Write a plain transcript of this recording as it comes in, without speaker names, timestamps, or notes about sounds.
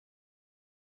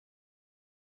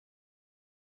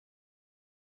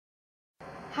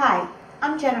Hi,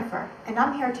 I'm Jennifer, and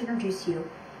I'm here to introduce you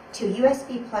to a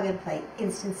USB plug-and-play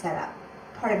instant setup,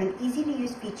 part of an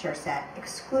easy-to-use feature set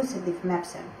exclusively from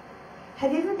Epson.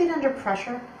 Have you ever been under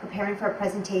pressure preparing for a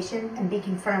presentation and being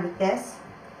confronted with this?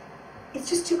 It's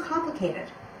just too complicated.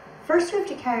 First, you have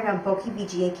to carry around bulky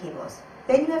VGA cables.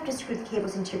 Then you have to screw the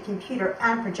cables into your computer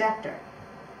and projector.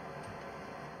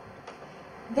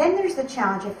 Then there's the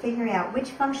challenge of figuring out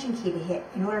which function key to hit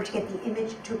in order to get the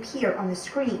image to appear on the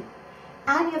screen.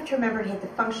 And you have to remember to hit the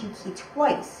function key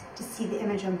twice to see the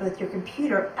image on both your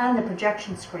computer and the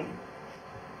projection screen.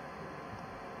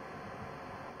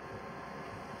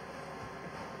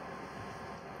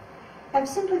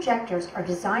 Epson projectors are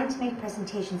designed to make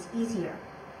presentations easier,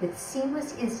 with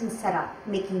seamless instant setup,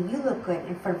 making you look good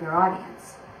in front of your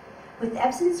audience. With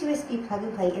Epson's USB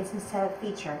plug-and-play instant setup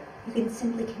feature, you can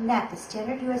simply connect a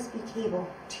standard USB cable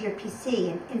to your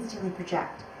PC and instantly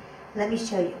project. Let me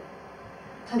show you.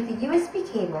 Plug the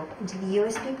USB cable into the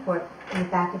USB port in the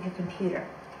back of your computer.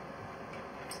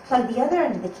 Plug the other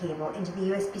end of the cable into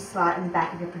the USB slot in the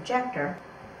back of your projector,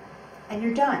 and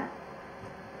you're done.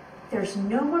 There's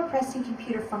no more pressing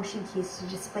computer function keys to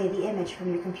display the image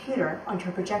from your computer onto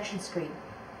a projection screen.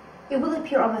 It will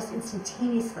appear almost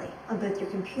instantaneously on both your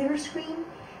computer screen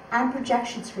and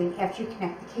projection screen after you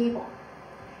connect the cable.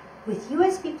 With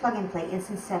USB plug-and-play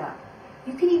instant setup,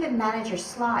 you can even manage your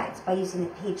slides by using the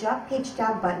page up, page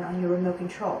down button on your remote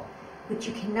control, which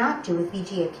you cannot do with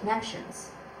VGA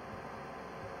connections.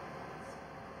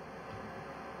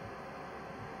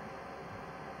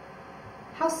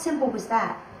 How simple was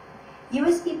that?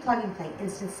 USB plug-and-play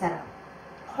instant setup,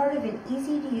 part of an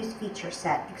easy-to-use feature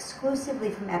set exclusively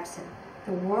from Epson,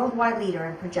 the worldwide leader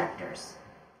in projectors.